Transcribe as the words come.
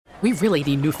We really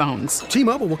need new phones.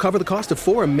 T-Mobile will cover the cost of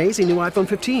 4 amazing new iPhone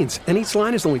 15s, and each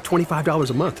line is only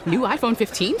 $25 a month. New iPhone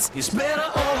 15s? It's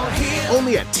better over here.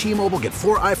 Only at T-Mobile, get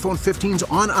 4 iPhone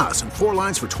 15s on us and 4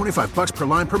 lines for $25 per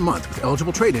line per month with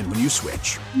eligible trade-in when you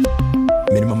switch.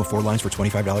 Minimum of 4 lines for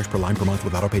 $25 per line per month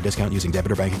with autopay discount using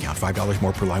debit or bank account. $5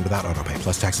 more per line without autopay,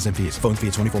 plus taxes and fees. Phone fee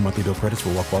at 24 monthly bill credits for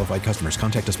well-qualified customers.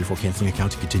 Contact us before canceling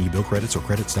account to continue bill credits or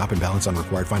credit stop and balance on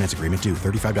required finance agreement due.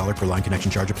 $35 per line connection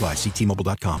charge applies. See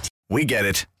T-Mobile.com. We get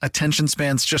it. Attention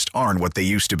spans just aren't what they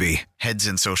used to be. Heads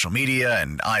in social media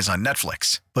and eyes on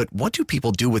Netflix. But what do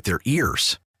people do with their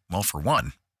ears? Well, for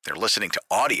one, they're listening to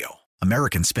audio.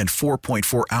 Americans spend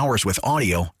 4.4 hours with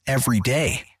audio every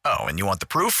day. Oh, and you want the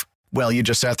proof? Well, you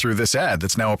just sat through this ad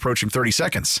that's now approaching 30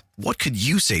 seconds. What could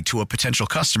you say to a potential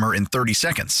customer in 30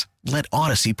 seconds? Let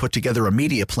Odyssey put together a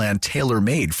media plan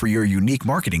tailor-made for your unique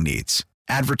marketing needs.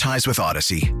 Advertise with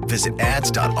Odyssey. Visit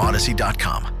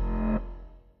ads.odyssey.com.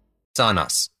 It's on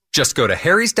us. Just go to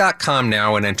harrys.com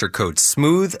now and enter code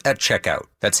SMOOTH at checkout.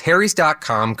 That's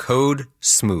harrys.com, code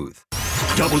SMOOTH.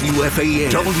 WFAN,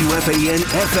 WFAN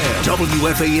FM,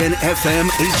 WFAN FM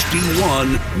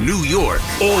HD1, New York.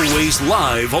 Always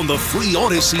live on the free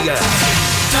Odyssey app.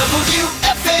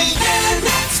 WFAN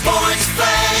Sports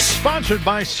Flash. Sponsored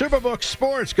by Superbook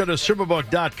Sports. Go to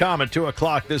superbook.com at 2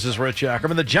 o'clock. This is Rich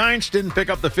Ackerman. The Giants didn't pick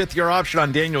up the fifth-year option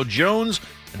on Daniel Jones,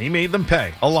 and he made them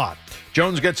pay a lot.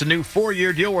 Jones gets a new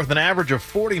 4-year deal worth an average of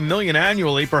 $40 million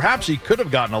annually. Perhaps he could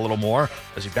have gotten a little more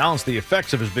as he balanced the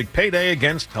effects of his big payday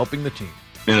against helping the team.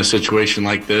 In a situation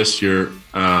like this, you're,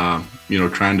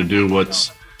 trying to do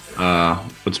what's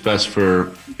best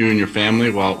for you and your family,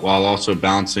 while also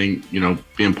balancing,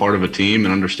 being part of a team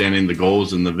and understanding the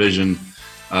goals and the vision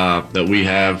that we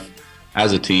have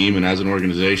as a team and as an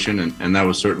organization, and that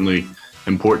was certainly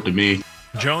important to me.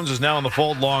 Jones is now in the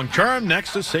fold long term.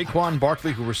 Next is Saquon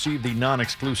Barkley, who received the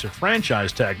non-exclusive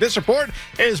franchise tag. This report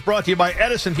is brought to you by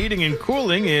Edison Heating and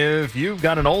Cooling. If you've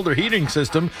got an older heating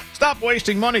system, stop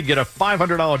wasting money. Get a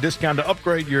 $500 discount to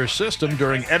upgrade your system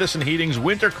during Edison Heating's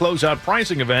winter closeout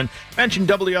pricing event. Mention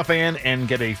WFAN and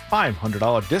get a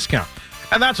 $500 discount.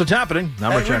 And that's what's happening.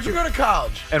 Where'd you go to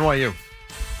college? NYU.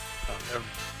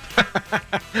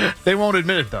 They won't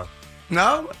admit it, though.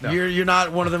 No? You're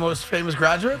not one of the most famous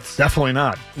graduates? Definitely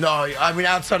not. No, I mean,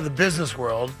 outside of the business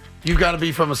world, you've got to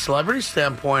be, from a celebrity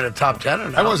standpoint, a top 10 or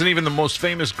no? I wasn't even the most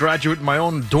famous graduate in my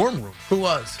own dorm room. Who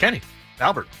was? Kenny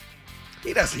Albert.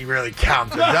 He doesn't really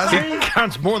count, does he? He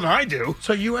counts more than I do.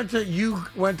 So you went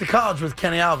to college with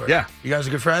Kenny Albert? Yeah. You guys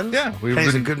are good friends? Yeah.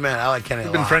 Kenny's a good man. I like Kenny a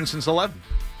lot. We've been friends since 11,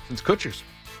 since Kutcher's.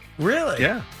 Really?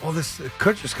 Yeah. Well, this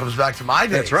Kutcher's comes back to my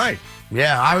days. That's right.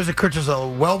 Yeah, I was at Kutcher's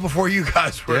well before you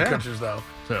guys were at Kutcher's, though.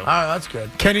 So. All right, that's good.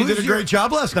 Kenny did a great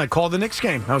job last night. Called the Knicks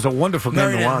game. That was a wonderful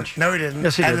game to watch. No, he didn't.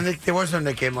 Yes, he did. And there was no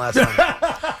Knicks game last night.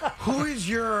 Who is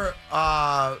your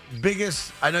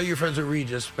biggest? I know you're friends with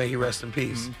Regis. May he rest in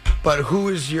peace. Mm-hmm. But who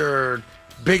is your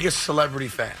biggest celebrity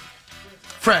fan?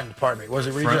 Friend, pardon me. Was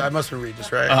it Regis? Friend? I must have been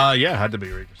Regis, right? Yeah, had to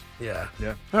be Regis. Yeah.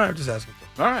 Yeah. All right, I'm just asking.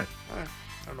 All right. I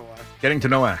don't know why. Getting to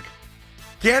know Ack.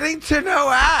 Getting to know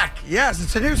Ack. Yes,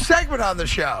 it's a new segment on the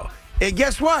show. And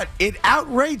guess what? It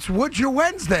outrates Would You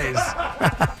Wednesdays.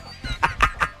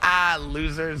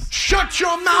 Losers. Shut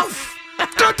your mouth!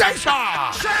 Good day,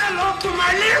 sir! Say hello to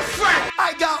my little friend!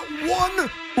 I got one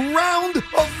round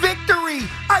of victory.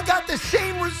 I got the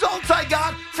same results I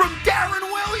got from Darren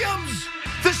Williams.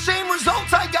 The same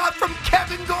results I got from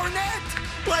Kevin Garnett.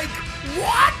 Like,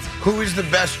 what? Who is the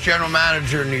best general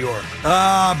manager in New York?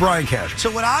 Brian Cash.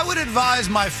 So what I would advise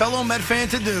my fellow Met fan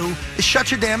to do is shut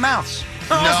your damn mouths.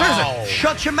 No. Seriously,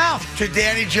 shut your mouth. To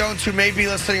Danny Jones, who may be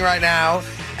listening right now,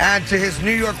 and to his New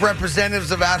York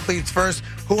representatives of Athletes First,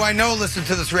 who I know listen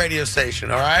to this radio station,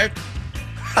 all right?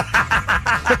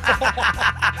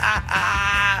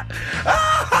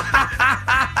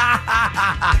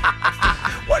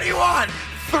 What do you want?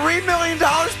 $3 million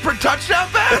per touchdown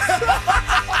pass?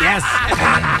 Yes.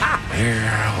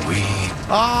 Here we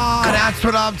Oh, that's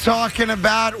what I'm talking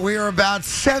about. We are about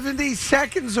 70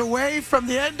 seconds away from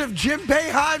the end of Jim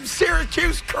Boeheim's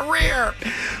Syracuse career.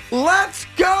 Let's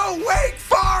go, Wake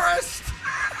Forest!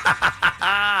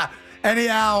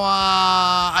 Anyhow,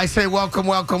 I say welcome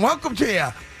to you.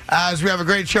 As we have a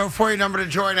great show for you. Number to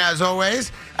join, as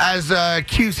always, as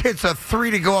Cuse hits a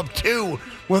 3 to go up 2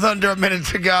 with under a minute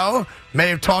to go. May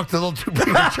have talked a little too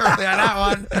prematurely on that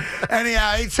one.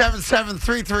 Anyhow,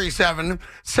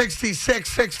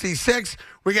 877-337-6666.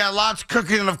 We got lots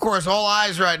cooking, and, of course, all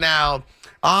eyes right now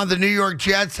on the New York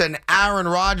Jets and Aaron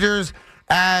Rodgers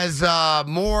as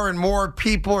more and more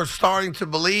people are starting to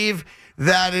believe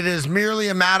that it is merely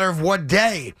a matter of what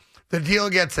day the deal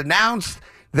gets announced.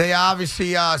 They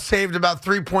obviously saved about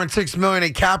 $3.6 million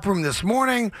in cap room this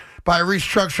morning by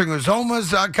restructuring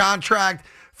Uzoma's contract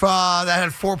that had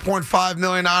 $4.5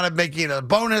 million on it, making it a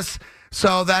bonus.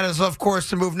 So that is, of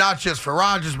course, a move not just for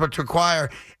Rodgers, but to acquire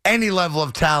any level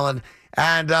of talent.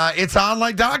 And it's on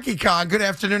like Donkey Kong. Good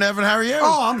afternoon, Evan. How are you?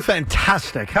 Oh, I'm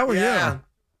fantastic. How are you?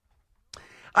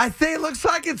 I think it looks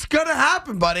like it's going to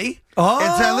happen, buddy. Oh,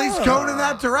 it's at least going in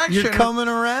that direction. You're coming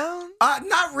around?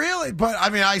 Not really, but I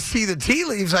mean, I see the tea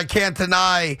leaves. I can't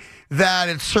deny that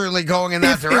it's certainly going in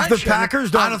that direction. If the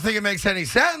Packers don't... I don't think it makes any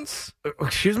sense.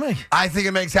 Excuse me? I think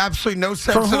it makes absolutely no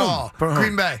sense at all. For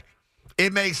Green Bay.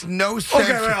 It makes no sense.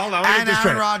 Okay, wait, hold on. And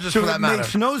Aaron Rodgers, for that matter. It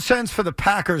makes no sense for the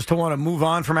Packers to want to move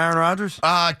on from Aaron Rodgers?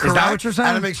 Correct. Is that what you're saying?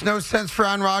 And it makes no sense for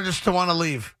Aaron Rodgers to want to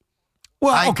leave.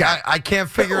 Well, okay. I can't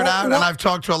figure it out, and I've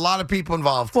talked to a lot of people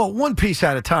involved. Well, one piece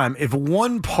at a time. If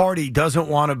one party doesn't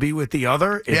want to be with the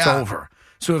other, it's over.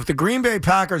 So if the Green Bay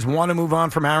Packers want to move on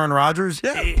from Aaron Rodgers,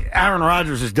 Aaron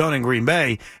Rodgers is done in Green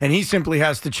Bay, and he simply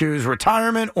has to choose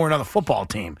retirement or another football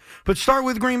team. But start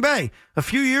with Green Bay. A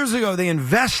few years ago, they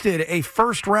invested a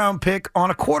first-round pick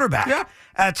on a quarterback. Yeah.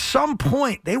 At some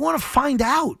point, they want to find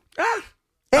out.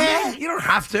 I mean, you don't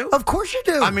have to. Of course you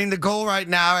do. I mean, the goal right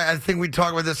now, I think we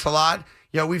talk about this a lot.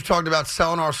 You know, we've talked about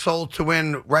selling our soul to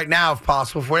win right now, if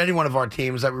possible, for any one of our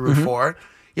teams that we root for.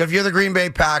 You know, if you're the Green Bay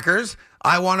Packers,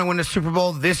 I want to win the Super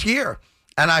Bowl this year.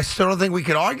 And I still don't think we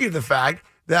could argue the fact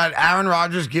that Aaron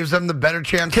Rodgers gives them the better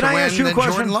chance to win than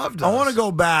Jordan Love does. I want to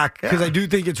go back, because I do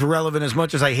think it's relevant, as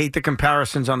much as I hate the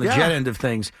comparisons on the Jet end of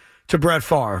things, to Brett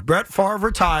Favre. Brett Favre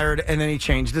retired, and then he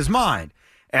changed his mind.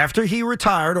 After he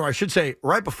retired, or I should say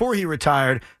right before he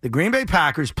retired, the Green Bay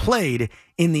Packers played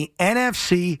in the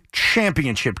NFC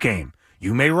Championship game.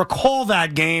 You may recall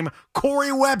that game.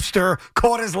 Corey Webster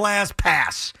caught his last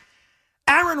pass.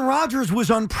 Aaron Rodgers was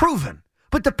unproven,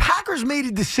 but the Packers made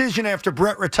a decision after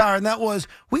Brett retired, and that was,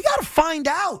 we got to find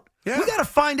out. Yeah. We got to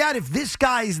find out if this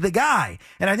guy is the guy.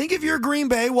 And I think if you're Green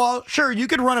Bay, well, sure, you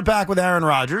could run it back with Aaron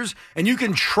Rodgers, and you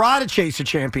can try to chase a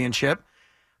championship.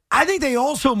 I think they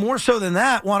also, more so than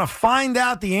that, want to find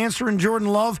out the answer in Jordan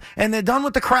Love, and they're done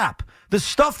with the crap. The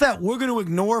stuff that we're going to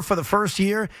ignore for the first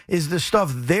year is the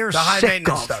stuff they're sick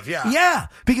of. Stuff, Yeah,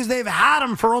 because they've had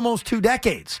him for almost 2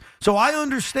 decades. So I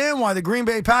understand why the Green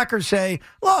Bay Packers say,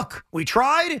 look, we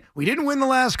tried. We didn't win the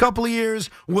last couple of years.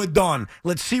 We're done.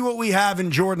 Let's see what we have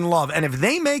in Jordan Love. And if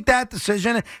they make that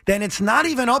decision, then it's not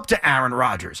even up to Aaron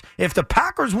Rodgers. If the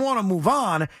Packers want to move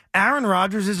on, Aaron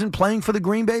Rodgers isn't playing for the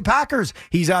Green Bay Packers.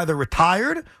 He's either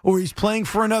retired or he's playing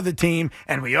for another team,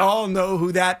 and we all know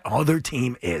who that other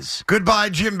team is. Goodbye,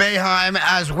 Jim Boeheim,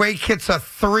 as Wake hits a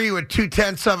 3 with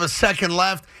 0.2 of a second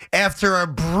left after a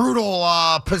brutal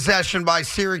possession by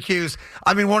Syracuse.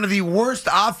 I mean, one of the worst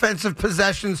offensive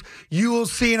possessions you will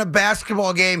see in a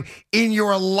basketball game in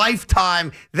your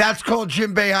lifetime. That's called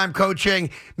Jim Boeheim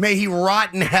coaching. May he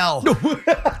rot in hell.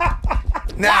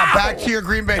 Now, back to your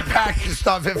Green Bay Packers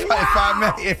stuff, if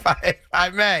I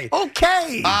may.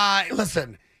 Okay.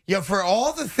 Listen. For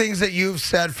all the things that you've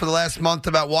said for the last month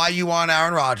about why you want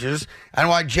Aaron Rodgers and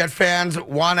why Jet fans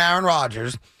want Aaron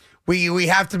Rodgers, we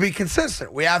have to be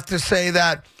consistent. We have to say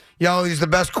that, he's the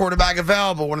best quarterback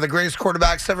available, one of the greatest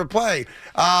quarterbacks ever played.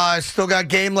 Still got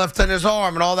game left in his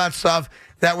arm and all that stuff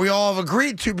that we all have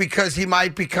agreed to because he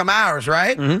might become ours,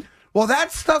 right? Mm-hmm. Well,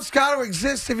 that stuff's got to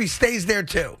exist if he stays there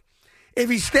too. If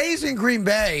he stays in Green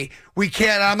Bay, we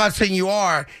can't, I'm not saying you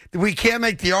are, we can't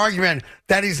make the argument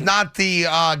that he's not the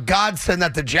godsend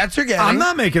that the Jets are getting. I'm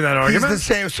not making that argument. He's the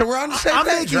same. So we're on the same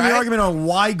page, I'm making the argument on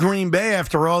why Green Bay,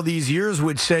 after all these years,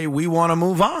 would say we want to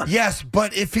move on. Yes,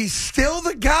 but if he's still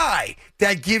the guy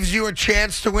that gives you a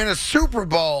chance to win a Super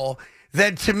Bowl,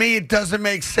 then to me it doesn't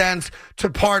make sense to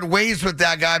part ways with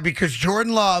that guy, because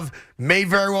Jordan Love may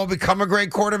very well become a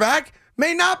great quarterback,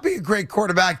 may not be a great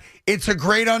quarterback. It's a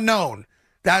great unknown.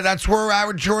 That's where we're at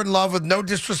with Jordan Love, with no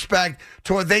disrespect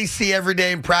to what they see every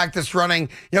day in practice running,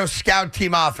 scout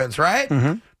team offense, right?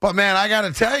 Mm-hmm. But, man, I got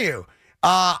to tell you,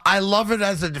 I love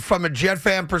it from a Jet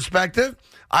fan perspective.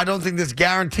 I don't think this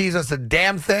guarantees us a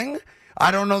damn thing. I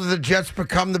don't know that the Jets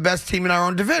become the best team in our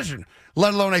own division,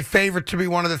 let alone a favorite to be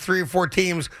one of the 3 or 4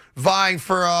 teams vying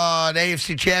for an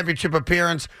AFC championship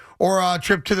appearance or a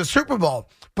trip to the Super Bowl.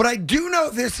 But I do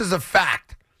know this is a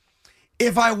fact.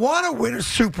 If I want to win a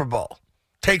Super Bowl,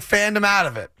 take fandom out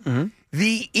of it,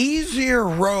 the easier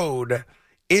road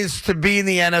is to be in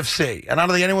the NFC. And I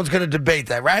don't think anyone's going to debate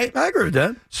that, right? I agree with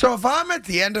that. So if I'm at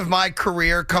the end of my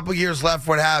career, a couple years left,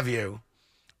 what have you,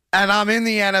 and I'm in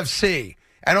the NFC,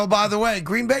 And oh, by the way,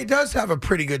 Green Bay does have a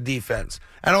pretty good defense.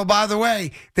 And oh, by the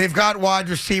way, they've got wide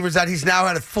receivers that he's now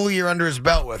had a full year under his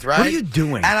belt with, right? What are you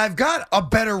doing? And I've got a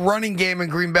better running game in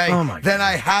Green Bay than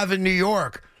I have in New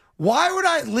York. Why would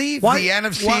I leave the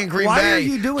NFC in Green Bay are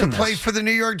you doing to play for the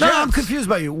New York Jets? No, I'm confused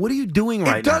by you. What are you doing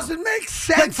right now? It doesn't make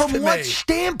sense from to what me.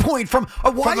 standpoint? From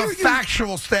a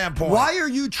factual standpoint. Why are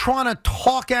you trying to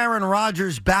talk Aaron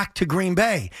Rodgers back to Green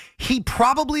Bay? He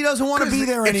probably doesn't want to be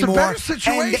there anymore. It's a better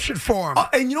situation for him.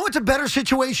 And you know what's a better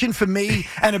situation for me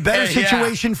and a better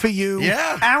situation for you?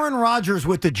 Yeah. Aaron Rodgers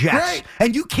with the Jets. Right.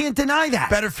 And you can't deny that.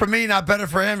 Better for me, not better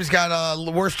for him. He's got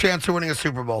a worse chance of winning a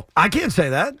Super Bowl. I can't say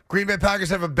that. Green Bay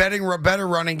Packers have a better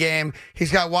running game.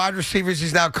 He's got wide receivers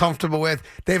he's now comfortable with.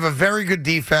 They have a very good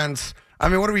defense. I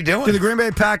mean, what are we doing? Do the Green Bay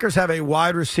Packers have a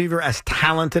wide receiver as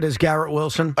talented as Garrett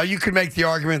Wilson? You could make the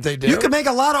argument they do. You could make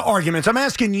a lot of arguments. I'm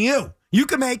asking you. You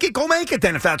can make it. Go make it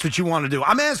then if that's what you want to do.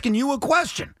 I'm asking you a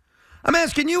question. I'm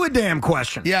asking you a damn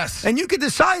question. Yes. And you can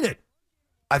decide it.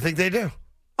 I think they do.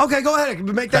 Okay, go ahead.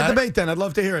 Make that debate then. I'd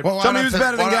love to hear it. Well, Tell me who's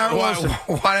better than Garrett Wilson.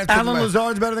 Alan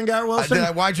Lazard's better than Garrett Wilson?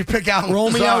 Why'd you pick Alan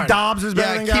Romeo Lazard? Dobbs is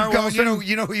better than Garrett Wilson?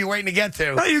 You know who you're waiting to get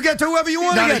to. No, you get to whoever you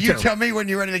want to get to. You tell me when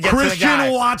you're ready to get to the guy.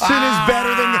 Christian Watson is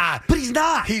better than... But he's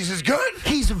not. He's as good.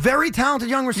 He's a very talented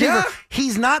young receiver. Yeah.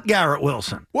 He's not Garrett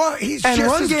Wilson. Well, he's and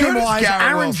just run as game good wise, as Garrett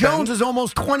Aaron Wilson. Jones is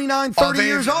almost 29, 30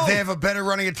 years old. They have a better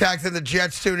running attack than the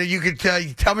Jets do. You could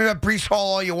tell me about Breece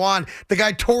Hall all you want. The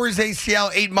guy tore his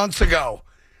ACL 8 months ago.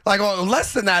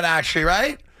 Less than that, actually,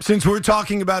 right? Since we're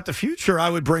talking about the future, I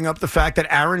would bring up the fact that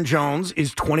Aaron Jones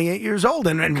is 28 years old.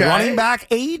 And running back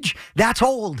age, that's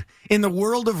old. In the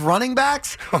world of running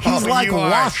backs, he's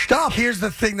washed up. Here's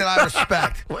the thing that I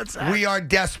respect. What's that? We are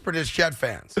desperate as Jet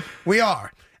fans. We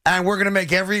are. And we're going to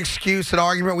make every excuse and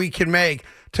argument we can make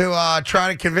to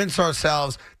try to convince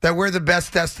ourselves that we're the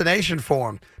best destination for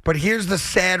him. But here's the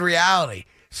sad reality.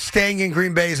 Staying in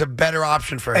Green Bay is a better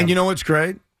option for him. And you know what's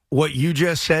great? What you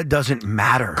just said doesn't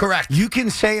matter. Correct. You can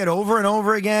say it over and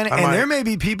over again, there may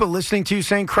be people listening to you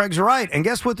saying Craig's right. And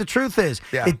guess what the truth is?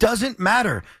 Yeah. It doesn't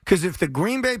matter. Because if the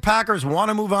Green Bay Packers want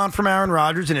to move on from Aaron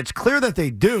Rodgers, and it's clear that they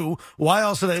do, why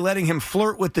else are they letting him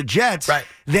flirt with the Jets? Right.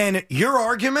 Then your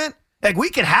argument, we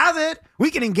can have it, we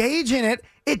can engage in it,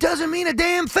 it doesn't mean a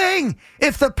damn thing.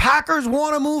 If the Packers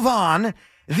want to move on,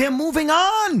 they're moving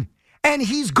on. And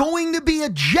he's going to be a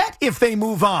Jet if they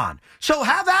move on. So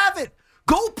have it.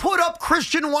 Go put up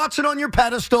Christian Watson on your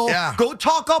pedestal. Yeah. Go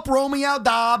talk up Romeo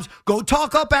Dobbs. Go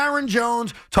talk up Aaron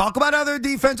Jones. Talk about other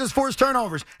defenses forced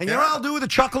turnovers. And you know what I'll do with a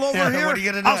chuckle over here? What are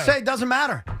you going to do? I'll say it doesn't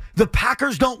matter. The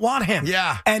Packers don't want him.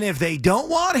 Yeah. And if they don't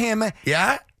want him,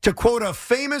 to quote a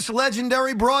famous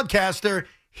legendary broadcaster,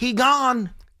 he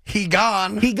gone. He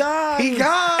gone. He gone. He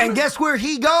gone. And guess where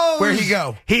he goes? Where'd he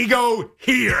go? He go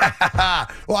here.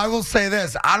 Well, I will say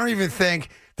this. I don't even think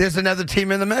there's another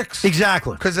team in the mix.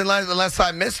 Exactly. Because unless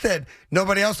I missed it,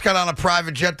 nobody else got on a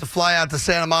private jet to fly out to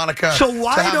Santa Monica so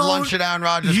why to have don't lunch at Aaron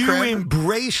Rodgers' you crib.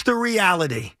 embrace the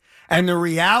reality? And the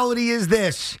reality is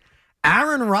this.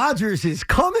 Aaron Rodgers is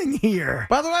coming here.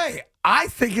 By the way, I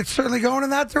think it's certainly going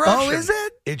in that direction. Oh, is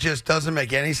it? It just doesn't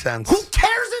make any sense. Who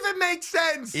cares if it makes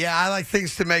sense? Yeah, I like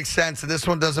things to make sense, and this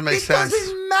one doesn't make sense. It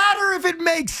doesn't matter if it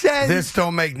makes sense. This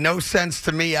don't make no sense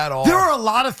to me at all. There are a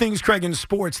lot of things, Craig, in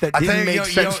sports that didn't make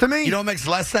sense to me. You know what makes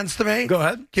less sense to me? Go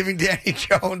ahead. Giving Danny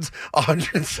Jones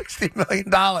 $160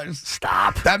 million.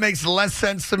 Stop. That makes less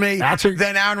sense to me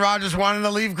than Aaron Rodgers wanting to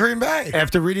leave Green Bay.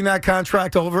 After reading that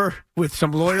contract over with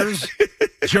some lawyers,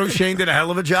 Joe Shane did a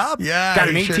hell of a job. Yeah, got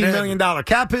an he sure $18 did. million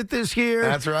cap hit this year.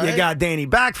 That's right. You got Danny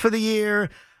back for the year.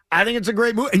 I think it's a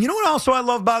great move. And you know what also I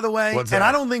love, by the way? What's that? And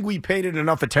I don't think we paid it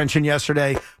enough attention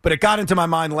yesterday, but it got into my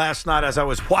mind last night as I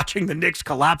was watching the Knicks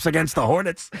collapse against the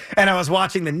Hornets, and I was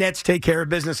watching the Nets take care of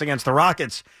business against the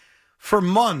Rockets. For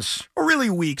months, or really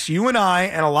weeks, you and I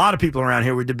and a lot of people around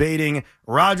here were debating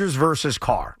Rodgers versus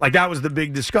Carr. Like, that was the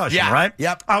big discussion, right?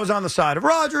 Yep. I was on the side of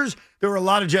Rodgers. There were a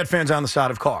lot of Jet fans on the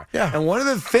side of Carr. Yeah. And one of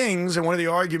the things and one of the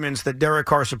arguments that Derek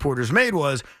Carr supporters made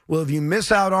was, well, if you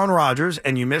miss out on Rodgers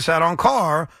and you miss out on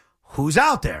Carr, who's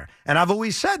out there? And I've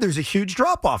always said there's a huge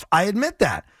drop-off. I admit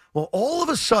that. Well, all of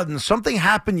a sudden, something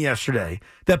happened yesterday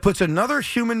that puts another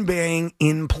human being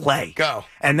in play. Go.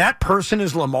 And that person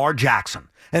is Lamar Jackson.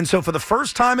 And so for the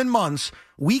first time in months,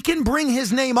 we can bring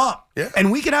his name up. Yeah.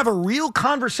 And we can have a real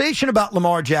conversation about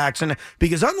Lamar Jackson,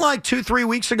 because unlike 2-3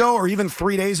 weeks ago or even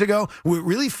 3 days ago, we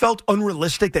really felt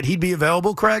unrealistic that he'd be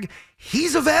available, Craig.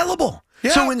 He's available.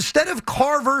 Yeah. So instead of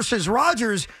Carr versus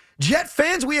Rodgers, Jet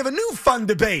fans, we have a new fun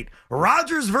debate.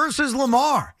 Rodgers versus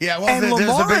Lamar. Yeah, well, and there's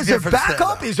Lamar a big as a difference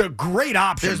backup there, is a great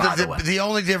option, by the way. The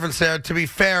only difference there, to be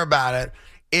fair about it,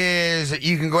 is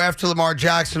you can go after Lamar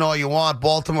Jackson all you want.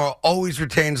 Baltimore always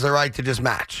retains the right to just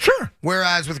match. Sure.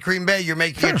 Whereas with Green Bay, you're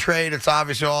making a trade. It's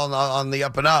obviously all on the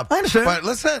up and up. I understand. But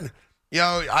listen,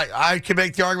 I can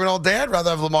make the argument all day. I'd rather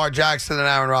have Lamar Jackson than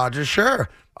Aaron Rodgers. Sure.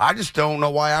 I just don't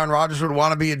know why Aaron Rodgers would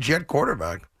want to be a Jet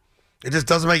quarterback. It just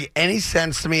doesn't make any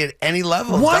sense to me at any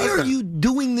level. Why are you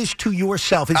doing this to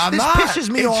yourself? This pisses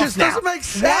me off. It just doesn't make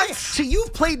sense. So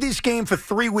you've played this game for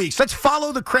 3 weeks. Let's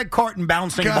follow the Craig Carton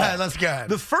bouncing ball. Go ahead, let's go.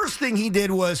 The first thing he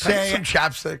did was say, some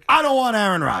chapstick. I don't want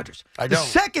Aaron Rodgers. I The don't.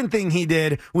 second thing he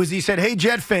did was he said, hey,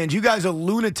 Jet fans, you guys are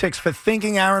lunatics for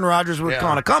thinking Aaron Rodgers was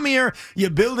going to come here. You're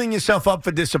building yourself up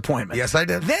for disappointment. Yes, I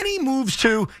did. Then he moves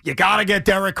to, you got to get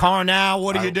Derek Carr now.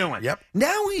 What are you doing? Yep.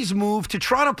 Now he's moved to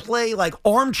try to play like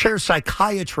armchair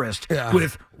psychiatrist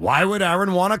with, why would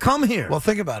Aaron want to come here? Well,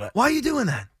 think about it. Why are you doing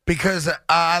that? Because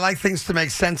I like things to make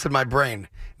sense in my brain.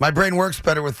 My brain works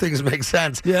better when things make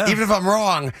sense. Yeah. Even if I'm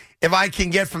wrong, if I can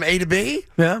get from A to B,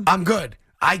 I'm good.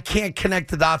 I can't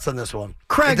connect the dots on this one.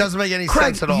 Craig, it doesn't make any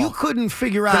sense at all. You couldn't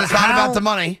figure out It's not about the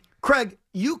money. Craig,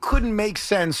 you couldn't make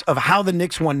sense of how the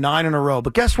Knicks won 9 in a row.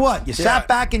 But guess what? You sat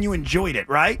back and you enjoyed it,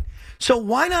 right? So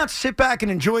why not sit back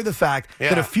and enjoy the fact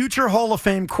that a future Hall of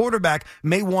Fame quarterback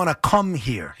may want to come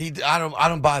here? I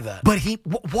don't buy that. But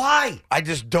why? I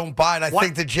just don't buy it. I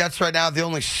think the Jets right now are the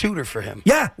only suitor for him.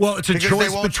 Yeah, well, it's a because choice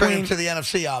they won't trade between him to the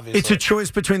NFC. Obviously, it's a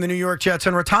choice between the New York Jets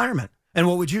and retirement. And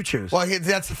what would you choose? Well,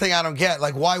 that's the thing I don't get.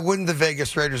 Like, why wouldn't the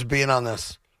Vegas Raiders be in on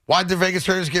this? Why did the Vegas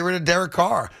Raiders get rid of Derek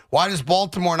Carr? Why does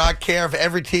Baltimore not care if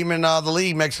every team in the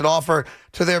league makes an offer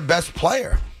to their best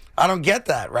player? I don't get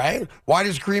that, right? Why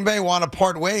does Green Bay want to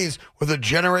part ways with a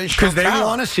generational Because they talent?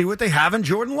 want to see what they have in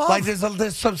Jordan Love. Like,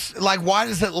 there's some, like, why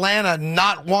does Atlanta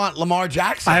not want Lamar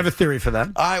Jackson? I have a theory for that.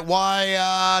 All right,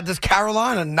 why does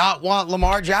Carolina not want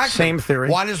Lamar Jackson? Same theory.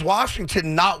 Why does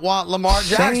Washington not want Lamar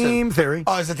Jackson? Same theory.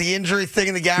 Oh, is it the injury thing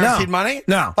and the guaranteed money?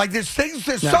 No. Like, there's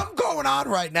something going on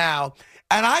right now,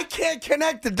 and I can't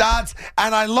connect the dots,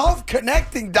 and I love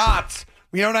connecting dots.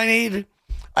 You know what I need?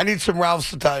 I need some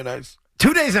Ralph's Italian Ice.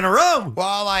 2 days in a row.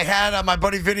 Well, I had my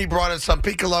buddy Vinny brought us some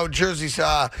Piccolo Jersey's,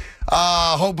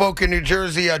 Hoboken, New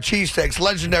Jersey cheesesteaks.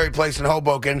 Legendary place in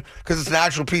Hoboken because it's an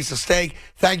actual piece of steak.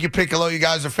 Thank you, Piccolo. You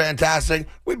guys are fantastic.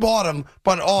 We bought them,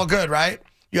 but all good, right?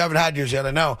 You haven't had yours yet,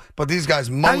 I know. But these guys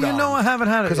mowed on. How you know I haven't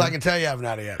had it Because yet? I can tell you haven't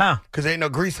had it yet. How? Because there ain't no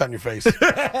grease on your face. And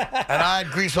I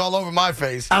had grease all over my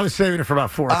face. I was saving it for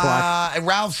about 4 o'clock. And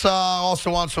Ralph's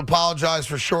also wants to apologize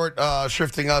for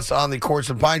shifting us on the Courts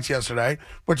and Pints yesterday,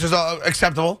 which is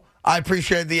acceptable. I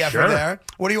appreciate the effort there.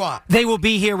 What do you want? They will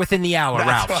be here within the hour,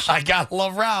 That's Ralph's. what I gotta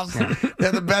love Ralph's.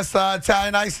 They're the best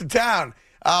Italian ice in town.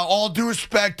 All due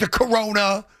respect to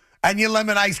Corona and your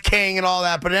Lemon Ice King and all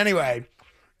that. But anyway,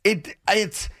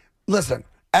 it's listen,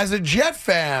 as a Jet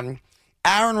fan,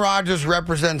 Aaron Rodgers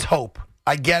represents hope.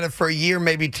 I get it for a year,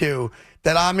 maybe 2,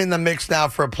 that I'm in the mix now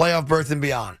for a playoff berth and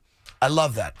beyond. I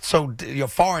love that. So you're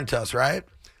foreign to us, right?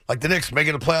 Like the Knicks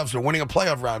making the playoffs or winning a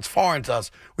playoff round. It's foreign to us.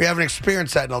 We haven't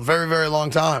experienced that in a very, very long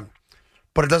time.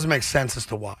 But it doesn't make sense as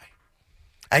to why.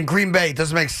 And Green Bay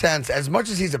doesn't make sense. As much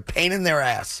as he's a pain in their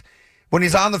ass, when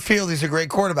he's on the field, he's a great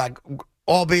quarterback,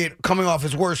 albeit coming off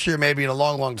his worst year maybe in a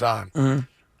long, long time. Mm-hmm.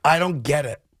 I don't get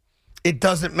it. It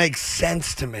doesn't make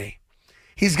sense to me.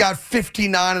 He's got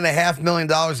 $59.5 million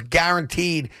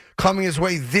guaranteed coming his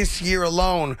way this year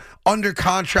alone under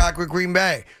contract with Green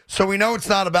Bay. So we know it's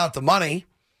not about the money.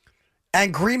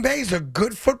 And Green Bay's a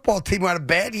good football team who had a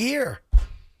bad year.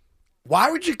 Why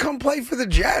would you come play for the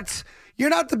Jets? You're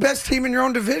not the best team in your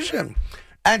own division.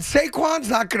 And Saquon's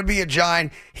not going to be a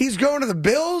Giant. He's going to the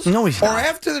Bills. No, he's or not. Or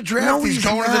after the draft, no, he's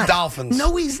going to the Dolphins.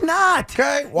 No, he's not.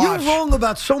 Okay, watch. You're wrong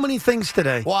about so many things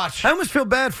today. Watch. I almost feel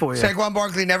bad for you. Saquon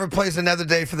Barkley never plays another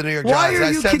day for the New York Why Giants. are I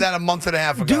you said that a month and a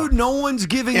half ago. Dude, no one's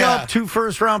giving up 2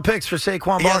 first-round picks for Saquon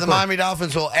Barkley. Yeah, the Miami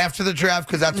Dolphins will after the draft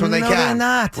because that's when they can. No, they're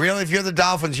not. Really, if you're the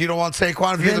Dolphins, you don't want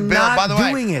Saquon. If you're They're the Bills, not by the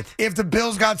doing way, it. if the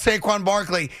Bills got Saquon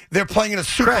Barkley, they're playing in a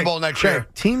Super Bowl next year.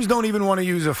 Teams don't even want to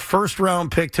use a first-round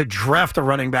pick to draft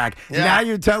a running back. Yeah. Now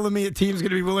you're telling me a team's going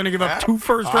to be willing to give up 2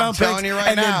 first-round picks telling you right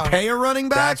and now. then pay a running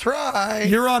back? That's right.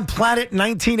 You're on planet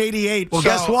 1988. Well, So,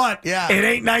 guess what? yeah. It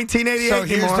ain't 1988 So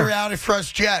here's anymore. the reality for us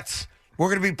Jets. We're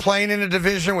going to be playing in a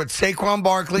division with Saquon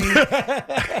Barkley,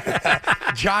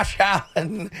 Josh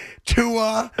Allen,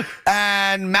 Tua,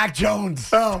 and Mac Jones.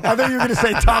 Oh, I thought you were going to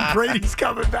say Tom Brady's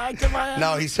coming back to Miami.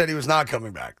 No, he said he was not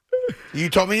coming back. You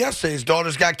told me yesterday his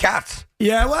daughter's got cats.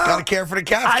 Yeah, well, got to care for the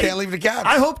cats. Can't leave the cats.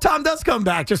 I hope Tom does come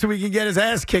back just so we can get his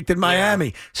ass kicked in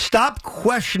Miami. Stop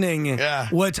questioning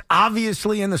what's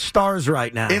obviously in the stars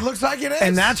right now. It looks like it is.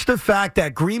 And that's the fact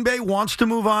that Green Bay wants to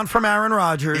move on from Aaron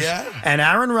Rodgers. Yeah. And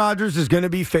Aaron Rodgers is going to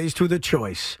be faced with a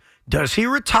choice. Does he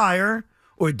retire?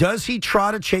 Or does he try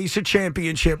to chase a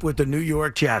championship with the New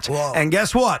York Jets? Whoa. And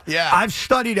guess what? Yeah. I've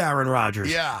studied Aaron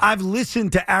Rodgers. Yeah. I've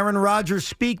listened to Aaron Rodgers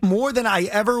speak more than I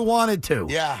ever wanted to.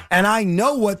 Yeah. And I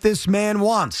know what this man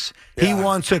wants. Yeah. He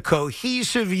wants a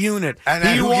cohesive unit. And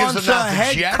then he who gives wants him a that, the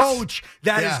head Jets? coach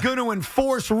that Yeah. is going to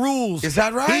enforce rules. Is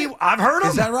that right? I've heard him.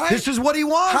 Is that right? This is what he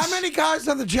wants. How many guys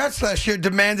on the Jets last year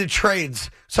demanded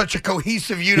trades? Such a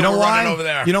cohesive unit You know we're why? running over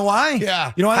there. You know why?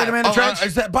 Yeah. You know why they demanded trades?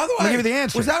 Is that, by the way, Let me give you the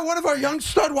answer. Was that one of our young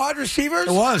stud wide receivers?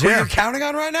 It was, who yeah. you're counting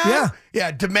on right now? Yeah.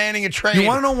 Yeah, demanding a trade. You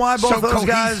want to know why both So those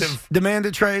guys cohesive.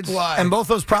 demanded trades? Why? And both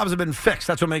those problems have been fixed.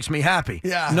 That's what makes me happy.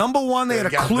 Yeah. Number one, they had a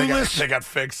clueless. They got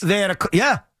fixed. They had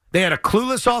a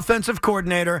clueless offensive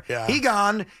coordinator. Yeah. He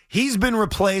gone. He's been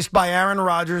replaced by Aaron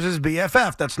Rodgers as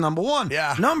BFF. That's number one.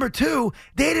 Yeah. Number two,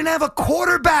 they didn't have a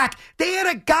quarterback. They had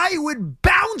a guy who would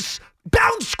bounce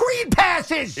screen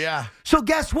passes. Yeah. So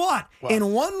guess what?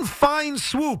 In one fine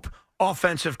swoop,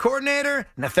 offensive coordinator,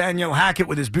 Nathaniel Hackett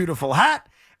with his beautiful hat,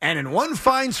 and in one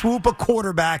fine swoop, a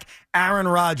quarterback, Aaron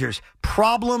Rodgers.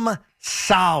 Problem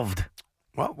solved.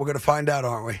 Well, we're going to find out,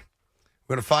 aren't we?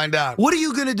 We're going to find out. What are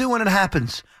you going to do when it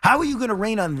happens? How are you going to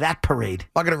rain on that parade?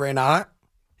 I'm not going to rain on it.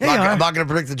 Yeah, you are. I'm not going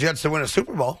to predict the Jets to win a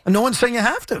Super Bowl. No one's saying you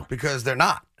have to. Because they're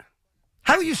not.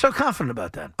 How are you so confident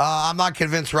about that? I'm not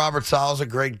convinced Robert Sala's a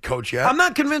great coach yet. I'm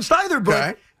not convinced either, but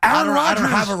Okay. Aaron I don't Rodgers.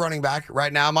 have a running back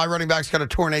right now. My running back's got a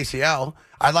torn ACL.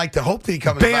 I'd like to hope that he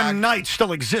comes back. Bam Knight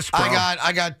still exists, bro.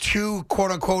 I got two quote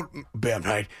unquote Bam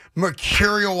Knight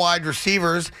mercurial wide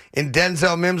receivers in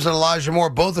Denzel Mims and Elijah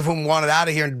Moore, both of whom wanted out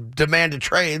of here and demanded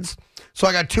trades. So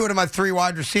I got two out of my three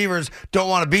wide receivers don't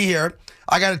want to be here.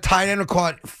 I got a tight end who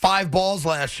caught 5 balls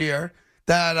last year.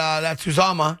 That's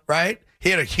Uzama, right? He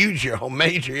had a huge year, a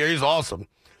major year. He's awesome.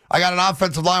 I got an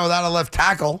offensive line without a left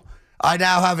tackle. I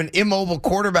now have an immobile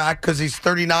quarterback because he's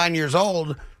 39 years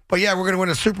old. But yeah, we're going to win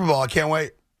a Super Bowl. I can't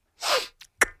wait.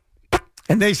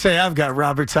 And they say I've got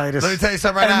Robert Titus. Let me tell you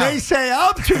something right now. And they say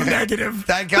I'm too negative.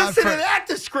 Thank God Listen for to that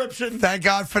description. Thank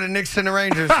God for the Knicks and the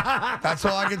Rangers. That's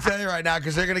all I can tell you right now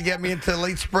because they're going to get me into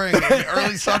late spring,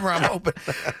 early summer, I'm hoping.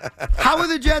 How will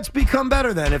the Jets become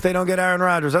better then if they don't get Aaron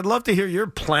Rodgers? I'd love to hear your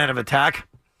plan of attack.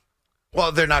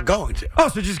 Well, they're not going to. Oh,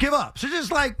 so just give up. So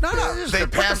just like, No. They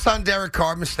passed on Derek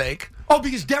Carr, mistake. Oh,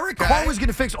 because Derek Carr was going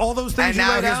to fix all those things And you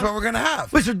now laid here's out? what we're going to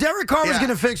have. Wait, so Derek Carr was Yeah. going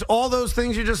to fix all those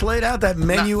things you just laid out, that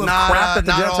menu of not, crap that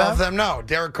the not Jets all have? of them, no.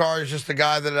 Derek Carr is just a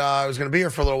guy that was going to be here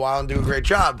for a little while and do a great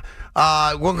job.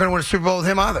 We're going to win a Super Bowl with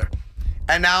him either.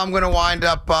 And now I'm going to wind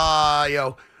up,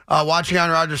 watching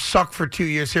Aaron Rodgers suck for 2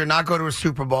 years here, not go to a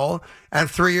Super Bowl. And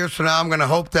 3 years from now, I'm going to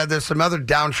hope that there's some other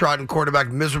downtrodden quarterback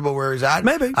miserable where he's at.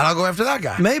 Maybe. And I'll go after that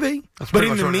guy. Maybe. That's But pretty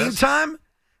in much the what it is. meantime,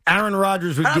 Aaron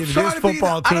Rodgers would I'm give sorry this to be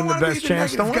football the- I don't team the wanna be best the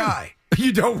chance to negative win. guy.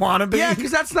 You don't want to be? Yeah,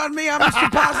 because that's not me. I'm Mr.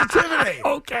 Positivity.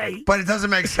 Okay. But it doesn't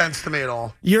make sense to me at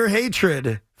all. Your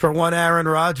hatred for one Aaron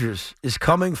Rodgers is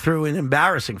coming through in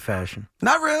embarrassing fashion.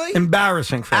 Not really.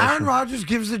 Embarrassing fashion. Aaron Rodgers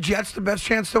gives the Jets the best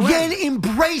chance to win. Then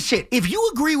embrace it. If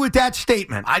you agree with that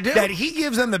statement, I do. that he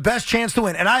gives them the best chance to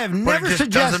win, and I have never just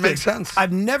suggested, doesn't make sense.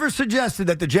 I've never suggested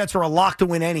that the Jets are a lock to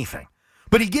win anything.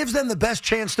 But he gives them the best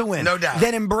chance to win. No doubt.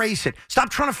 Then embrace it. Stop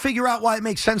trying to figure out why it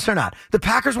makes sense or not. The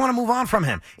Packers want to move on from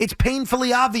him. It's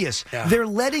painfully obvious. Yeah. They're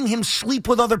letting him sleep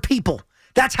with other people.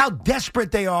 That's how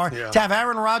desperate they are Yeah. to have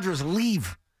Aaron Rodgers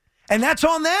leave. And that's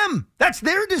on them. That's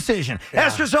their decision. Yeah.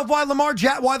 Ask yourself why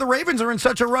the Ravens are in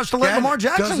such a rush to let Lamar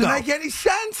Jackson doesn't go. make any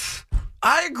sense.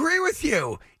 I agree with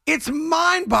you. It's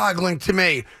mind-boggling to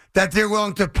me that they're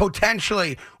willing to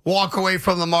potentially walk away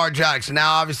from Lamar Jackson.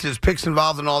 Now, obviously, there's picks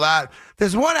involved and all that.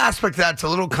 There's one aspect that's a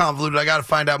little convoluted. I got to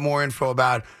find out more info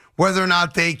about whether or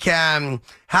not they can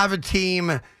have a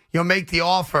team, make the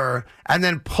offer and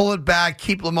then pull it back,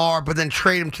 keep Lamar, but then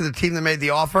trade him to the team that made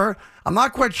the offer. I'm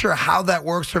not quite sure how that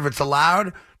works or if it's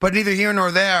allowed, but neither here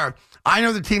nor there. I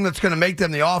know the team that's going to make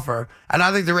them the offer, and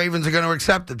I think the Ravens are going to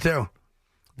accept it too.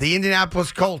 The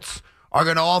Indianapolis Colts are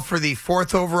going to offer the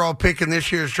 4th overall pick in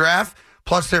this year's draft,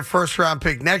 plus their first-round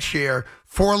pick next year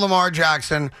for Lamar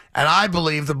Jackson, and I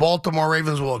believe the Baltimore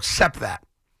Ravens will accept that.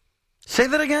 Say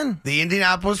that again. The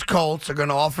Indianapolis Colts are going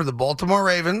to offer the Baltimore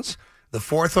Ravens the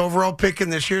 4th overall pick in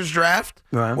this year's draft,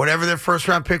 Right. whatever their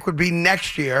first-round pick would be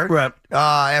next year Right.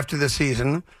 After the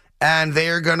season, and they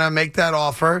are going to make that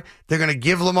offer. They're going to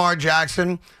give Lamar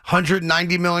Jackson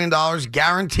 $190 million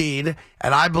guaranteed,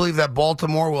 and I believe that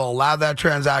Baltimore will allow that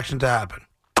transaction to happen.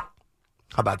 How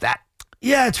about that?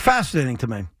 Yeah, it's fascinating to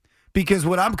me because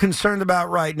what I'm concerned about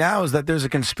right now is that there's a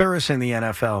conspiracy in the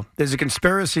NFL. There's a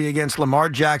conspiracy against Lamar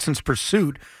Jackson's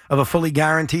pursuit of a fully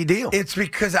guaranteed deal. It's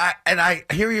because I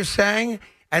hear what you're saying,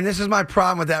 and this is my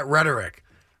problem with that rhetoric.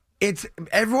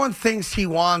 everyone thinks he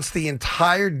wants the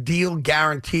entire deal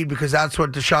guaranteed because that's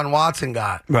what Deshaun Watson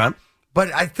got. Right.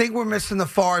 But I think we're missing the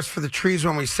forest for the trees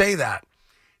when we say that.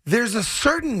 There's a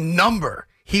certain number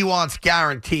he wants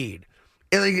guaranteed.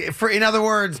 In other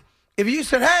words, if you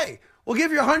said, hey, we'll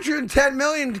give you $110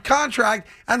 million contract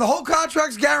and the whole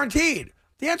contract's guaranteed,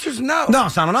 the answer is no. No,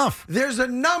 it's not enough. There's a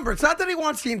number. It's not that he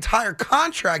wants the entire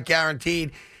contract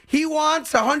guaranteed. He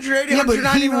wants $180, Yeah, but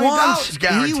 $190 million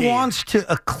guaranteed. He wants to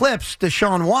eclipse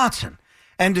Deshaun Watson.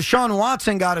 And Deshaun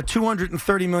Watson got a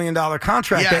 $230 million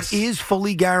contract that is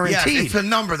fully guaranteed. Yes, it's a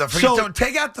number, though. So, don't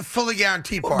take out the fully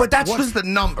guaranteed part. But that's what's the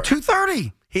number?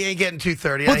 $230. He ain't getting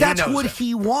 $230. But that's what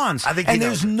he wants. I think and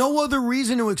there's no other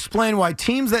reason to explain why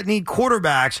teams that need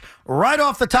quarterbacks right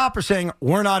off the top are saying,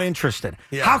 we're not interested.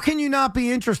 Yeah. How can you not be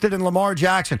interested in Lamar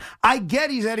Jackson? I get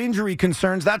he's had injury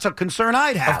concerns. That's a concern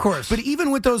I'd have. Of course. But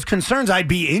even with those concerns, I'd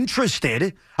be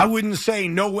interested. I wouldn't say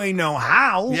no way, no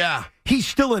how. Yeah. He's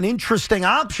still an interesting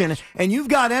option. And you've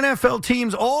got NFL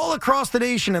teams all across the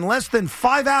nation in less than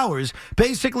 5 hours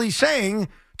basically saying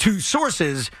to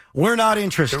sources, we're not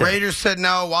interested. The Raiders said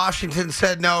no. Washington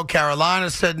said no.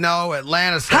 Carolina said no.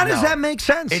 Atlanta said no. How does that make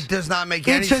sense? It does not make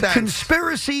any sense. It's sense. a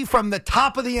conspiracy from the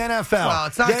top of the NFL. Well,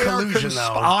 it's not collusion,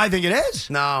 though. Oh, I think it is.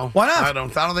 No. Why not? I don't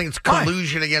think it's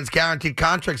collusion against guaranteed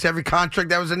contracts. Every contract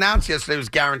that was announced yesterday was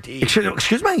guaranteed.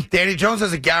 Excuse me? Danny Jones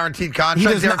has a guaranteed contract. He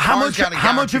does not, Derek Carr's got a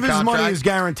how much of his guaranteed money contract. is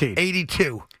guaranteed?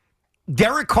 82.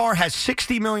 Derek Carr has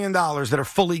 $60 million that are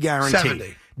fully guaranteed.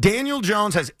 70. Daniel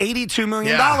Jones has $82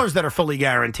 million that are fully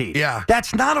guaranteed. Yeah.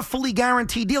 That's not a fully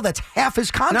guaranteed deal. That's half his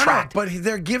contract. No, but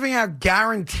they're giving out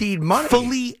guaranteed money.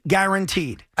 Fully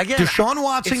guaranteed. Again, Deshaun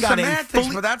Watson it's got semantics, a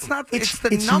fully... but that's not... It's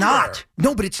the it's number. not.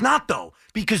 No, but it's not, though.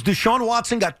 Because Deshaun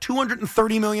Watson got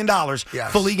 $230 million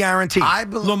fully guaranteed.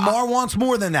 Lamar wants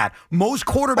more than that. Most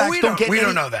quarterbacks don't get We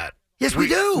don't know that. Yes, we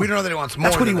do. We don't know that he wants more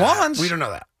That's what than he wants. We don't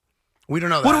know that. We don't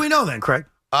know that. What do we know then, Craig?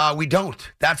 We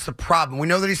don't. That's the problem. We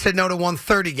know that he said no to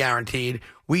 130 guaranteed.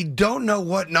 We don't know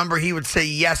what number he would say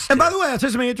yes to. And by the way, I'll tell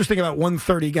you something interesting about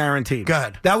 130 guaranteed. Go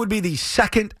ahead. That would be the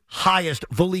second highest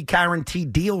fully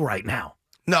guaranteed deal right now.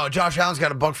 No, Josh Allen's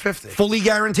got $150. Fully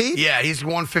guaranteed? Yeah, he's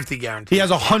 150 guaranteed. He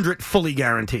has 100 fully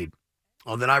guaranteed.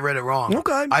 Oh, then I read it wrong.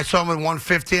 Okay. I saw him at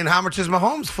 150. And how much is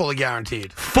Mahomes fully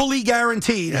guaranteed? Fully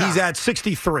guaranteed, Yeah. he's at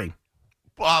 63.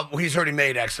 He's already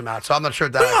made X amount, so I'm not sure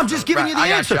that. No, I'm just giving you the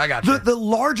answer. I got you. The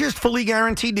largest fully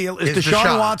guaranteed deal is It's Deshaun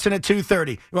Deshaun. Watson at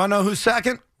 230. You want to know who's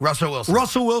second? Russell Wilson.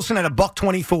 Russell Wilson at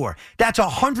 $124. That's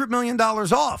 $100 million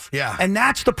off. Yeah. And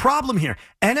that's the problem here.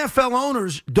 NFL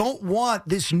owners don't want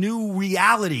this new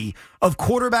reality of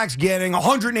quarterbacks getting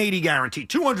 180 guaranteed,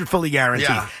 200 fully guaranteed.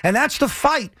 Yeah. And that's the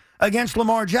fight against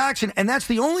Lamar Jackson. And that's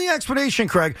the only explanation,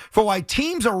 Craig, for why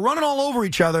teams are running all over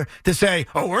each other to say,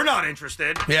 oh, we're not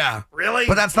interested. Yeah. Really?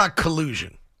 But that's not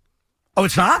collusion. Oh,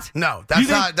 it's not? No,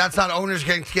 that's not owners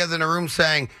getting together in a room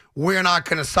saying, we're not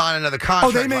going to sign another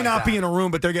contract. Oh, they may like not that. be in a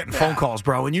room, but they're getting phone calls,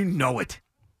 bro, and you know it.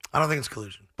 I don't think it's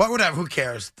collusion. But whatever, who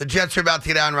cares? The Jets are about to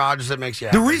get Aaron Rodgers. That makes you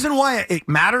The happy. reason why it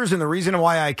matters and the reason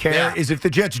why I care Yeah. is if the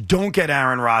Jets don't get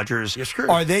Aaron Rodgers, You're screwed.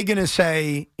 are they going to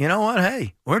say, you know what,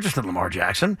 hey, we're interested in Lamar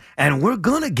Jackson, and we're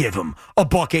going to give him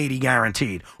 $180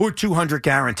 guaranteed or $200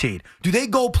 guaranteed? Do they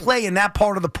go play in that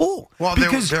part of the pool? Well,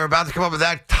 they're about to come up with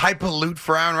that type of loot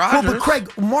for Aaron Well, Rodgers. but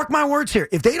Craig, mark my words here.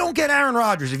 If they don't get Aaron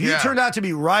Rodgers, if he Yeah. turned out to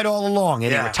be right all along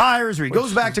and he Yeah. retires or he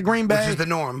goes back to Green Bay. Which is the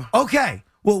norm. Okay.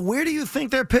 Well, where do you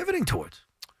think they're pivoting towards?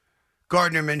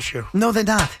 Gardner Minshew. No, they're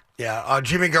not. Yeah.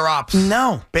 Jimmy Garoppolo.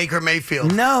 No. Baker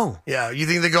Mayfield. No. Yeah. You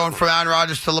think they're going from Aaron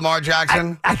Rodgers to Lamar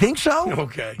Jackson? I think so.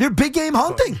 Okay. They're big game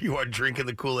hunting. You are drinking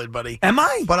the Kool-Aid, buddy. Am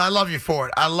I? But I love you for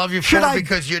it. I love you for Should it I-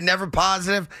 because you're never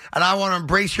positive, and I want to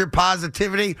embrace your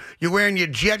positivity. You're wearing your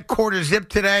jet quarter zip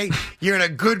today. You're in a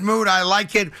good mood. I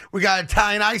like it. We got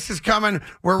Italian ices coming.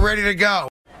 We're ready to go.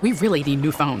 We really need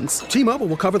new phones. T-Mobile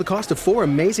will cover the cost of 4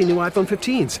 amazing new iPhone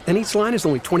 15s, and each line is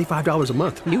only $25 a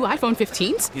month. New iPhone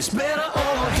 15s?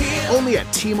 Only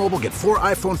at T-Mobile, get 4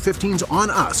 iPhone 15s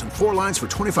on us and 4 lines for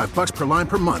 $25 per line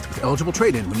per month with eligible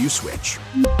trade-in when you switch.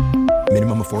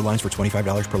 Minimum of 4 lines for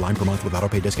 $25 per line per month with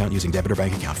autopay discount using debit or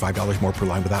bank account. $5 more per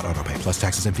line without autopay, plus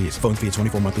taxes and fees. Phone fee at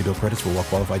 24 monthly bill credits for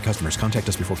well-qualified customers. Contact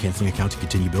us before canceling account to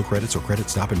continue bill credits or credit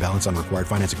stop and balance on required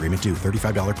finance agreement due.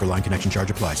 $35 per line connection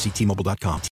charge applies. See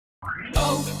T-Mobile.com.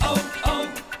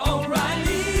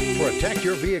 Protect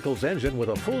your vehicle's engine with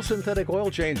a full synthetic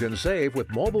oil change and save with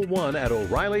Mobile One at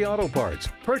O'Reilly Auto Parts.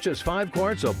 Purchase 5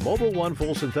 quarts of Mobile One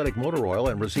full synthetic motor oil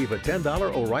and receive a $10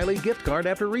 O'Reilly gift card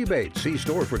after rebate. See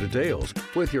store for details.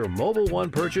 With your Mobile One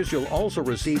purchase, you'll also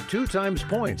receive 2 times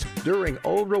points during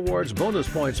O Rewards Bonus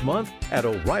Points Month at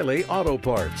O'Reilly Auto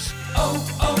Parts.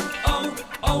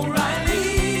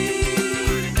 O'Reilly.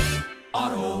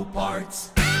 Auto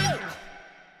Parts.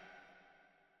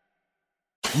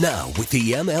 Now, with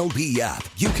the MLB app,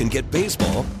 you can get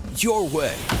baseball your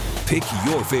way. Pick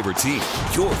your favorite team,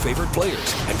 your favorite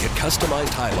players, and get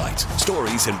customized highlights,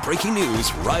 stories, and breaking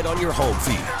news right on your home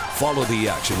feed. Follow the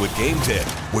action with Game Tip,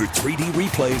 where 3D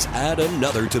replays add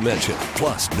another dimension.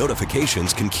 Plus,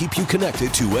 notifications can keep you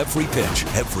connected to every pitch,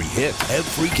 every hit,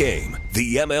 every game.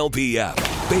 The MLB app.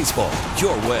 Baseball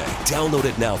your way. Download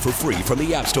it now for free from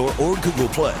the App Store or Google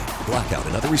Play. Blackout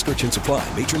and other restrictions apply.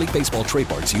 Major League Baseball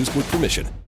trademarks used with permission.